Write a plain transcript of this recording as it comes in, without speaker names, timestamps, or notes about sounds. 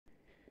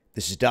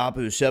This is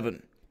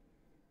Dabu7.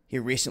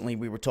 Here recently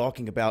we were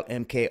talking about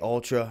MK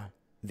Ultra,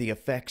 the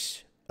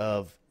effects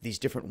of these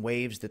different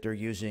waves that they're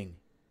using,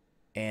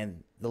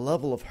 and the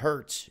level of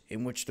hertz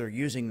in which they're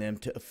using them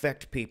to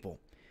affect people.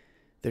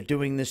 They're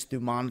doing this through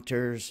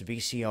monitors,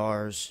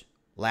 VCRs,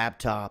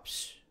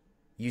 laptops,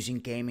 using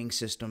gaming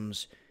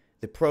systems,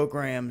 the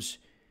programs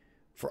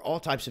for all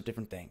types of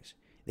different things.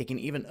 They can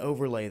even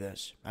overlay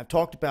this. I've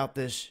talked about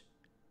this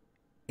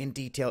in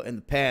detail in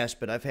the past,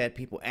 but I've had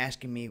people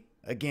asking me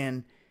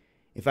again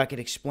if I could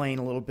explain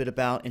a little bit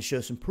about and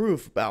show some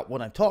proof about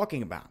what I'm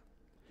talking about.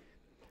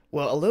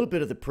 Well, a little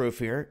bit of the proof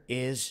here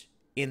is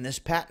in this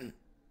patent.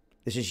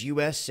 This is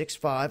US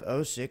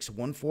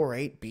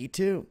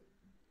 6506148B2,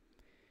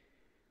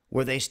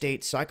 where they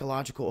state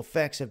psychological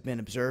effects have been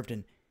observed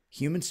in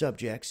human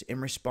subjects in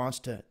response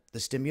to the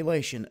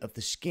stimulation of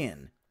the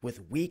skin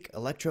with weak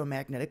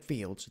electromagnetic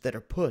fields that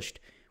are pushed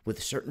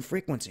with certain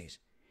frequencies,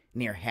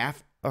 near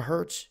half a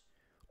hertz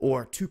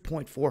or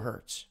 2.4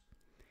 hertz.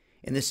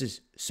 And this is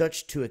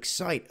such to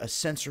excite a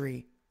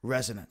sensory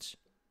resonance.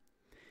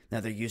 Now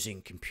they're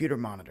using computer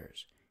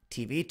monitors,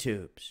 TV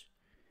tubes,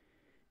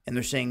 and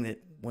they're saying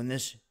that when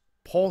this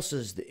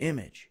pulses the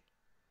image,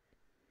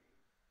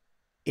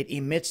 it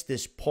emits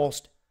this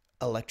pulsed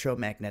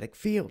electromagnetic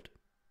field.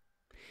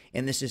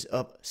 And this is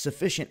of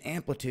sufficient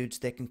amplitudes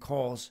that can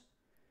cause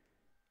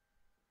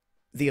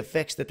the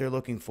effects that they're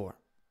looking for.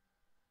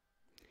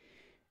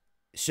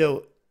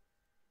 So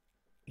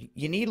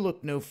you need to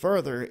look no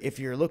further if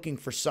you're looking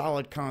for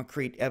solid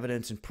concrete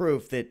evidence and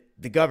proof that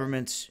the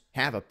governments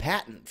have a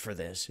patent for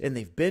this, and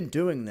they've been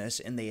doing this,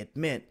 and they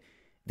admit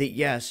that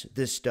yes,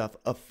 this stuff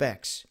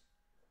affects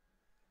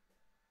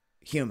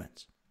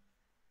humans.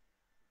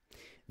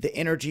 The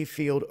energy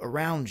field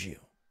around you.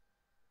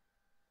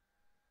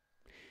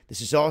 This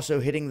is also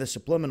hitting the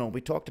subliminal.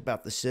 We talked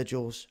about the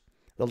sigils,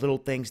 the little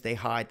things they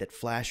hide that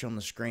flash on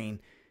the screen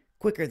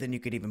quicker than you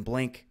could even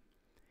blink.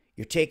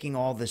 You're taking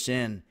all this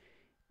in,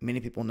 many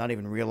people not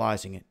even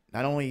realizing it.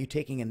 Not only are you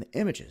taking in the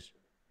images,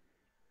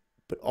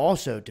 but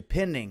also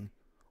depending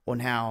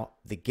on how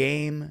the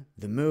game,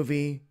 the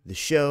movie, the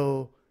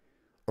show,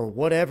 or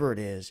whatever it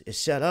is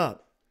set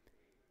up,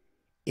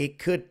 it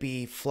could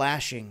be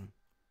flashing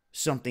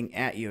something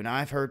at you. And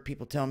I've heard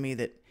people tell me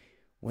that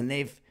when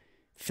they've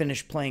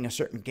finished playing a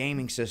certain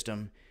gaming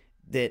system,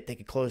 that they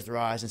could close their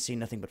eyes and see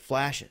nothing but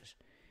flashes.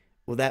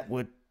 Well, that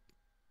would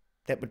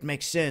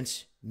make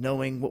sense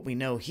knowing what we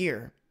know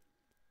here.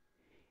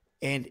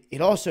 And it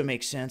also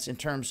makes sense in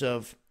terms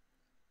of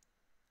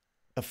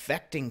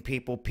affecting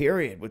people,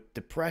 period, with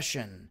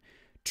depression,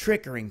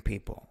 triggering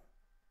people,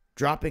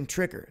 dropping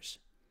triggers,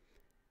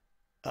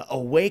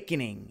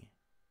 awakening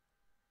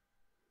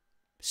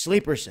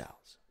sleeper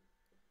cells.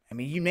 I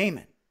mean, you name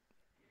it.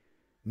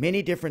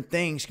 Many different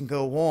things can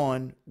go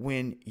on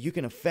when you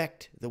can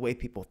affect the way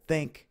people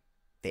think,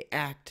 they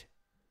act,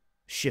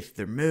 shift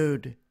their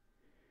mood,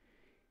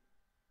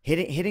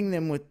 hitting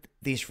them with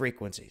these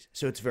frequencies.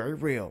 So it's very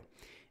real.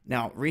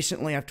 Now,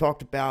 recently I've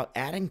talked about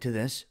adding to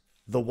this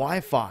the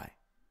Wi-Fi.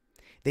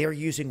 They are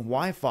using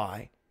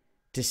Wi-Fi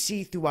to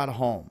see throughout a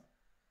home.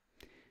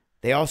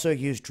 They also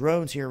used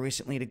drones here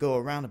recently to go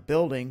around a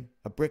building,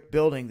 a brick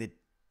building that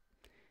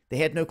they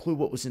had no clue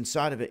what was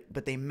inside of it,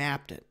 but they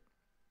mapped it.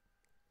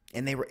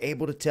 And they were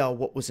able to tell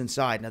what was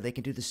inside. Now, they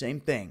can do the same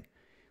thing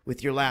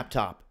with your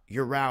laptop,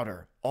 your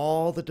router,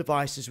 all the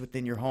devices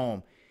within your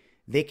home.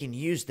 They can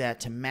use that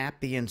to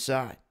map the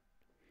inside.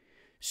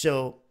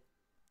 So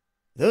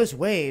those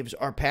waves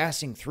are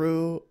passing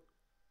through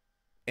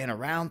and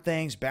around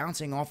things,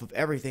 bouncing off of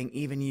everything,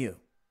 even you.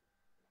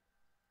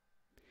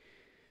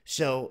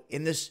 So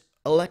in this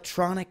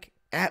electronic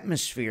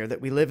atmosphere that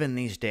we live in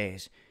these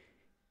days,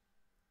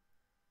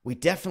 we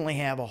definitely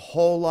have a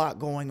whole lot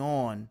going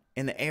on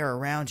in the air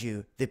around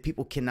you that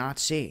people cannot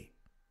see.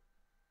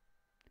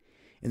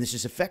 And this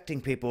is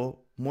affecting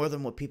people more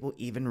than what people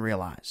even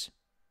realize.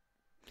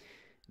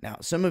 Now,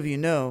 some of you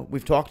know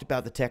we've talked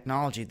about the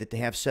technology that they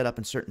have set up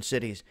in certain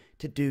cities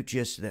to do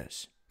just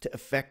this, to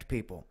affect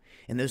people.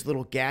 And those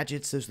little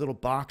gadgets, those little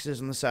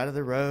boxes on the side of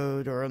the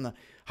road or on the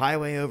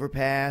highway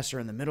overpass or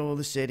in the middle of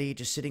the city,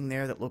 just sitting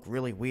there that look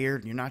really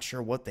weird and you're not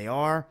sure what they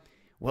are,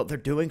 well, they're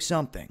doing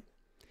something.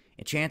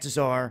 And chances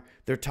are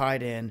they're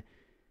tied in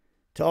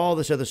to all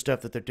this other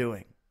stuff that they're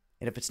doing.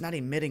 And if it's not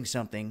emitting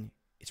something,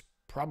 it's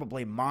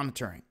probably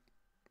monitoring,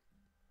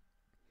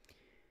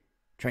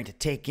 trying to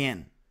take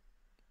in.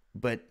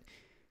 But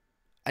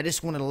I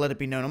just wanted to let it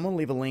be known. I'm going to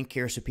leave a link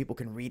here so people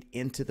can read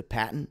into the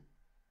patent.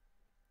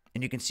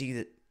 And you can see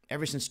that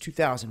ever since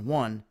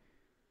 2001,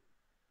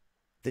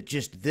 that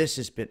just this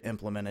has been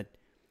implemented.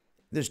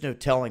 There's no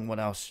telling what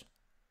else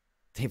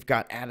they've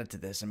got added to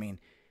this. I mean,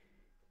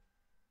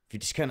 if you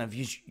just kind of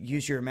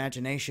use your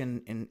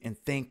imagination and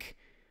think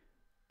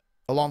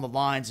along the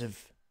lines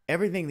of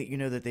everything that you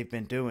know that they've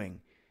been doing,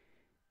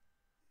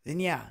 then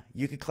yeah,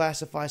 you could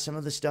classify some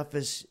of the stuff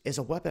as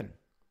a weapon.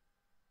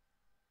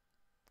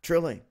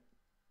 Truly.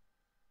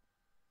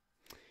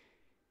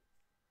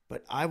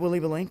 But I will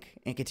leave a link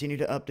and continue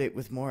to update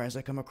with more as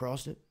I come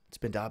across it. It's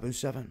been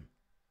Dabu7.